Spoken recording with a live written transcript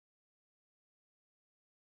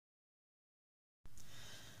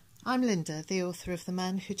I'm Linda, the author of The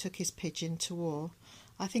Man Who Took His Pigeon to War.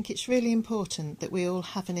 I think it's really important that we all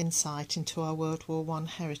have an insight into our World War I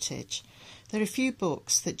heritage. There are few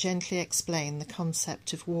books that gently explain the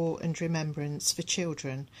concept of war and remembrance for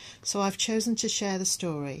children, so I've chosen to share the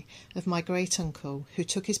story of my great-uncle who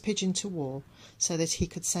took his pigeon to war so that he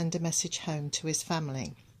could send a message home to his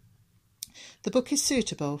family. The book is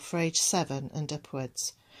suitable for age 7 and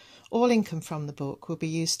upwards. All income from the book will be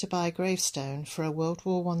used to buy a gravestone for a World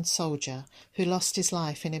War I soldier who lost his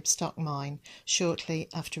life in Ibstock Mine shortly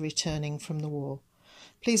after returning from the war.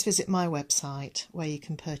 Please visit my website where you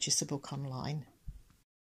can purchase a book online.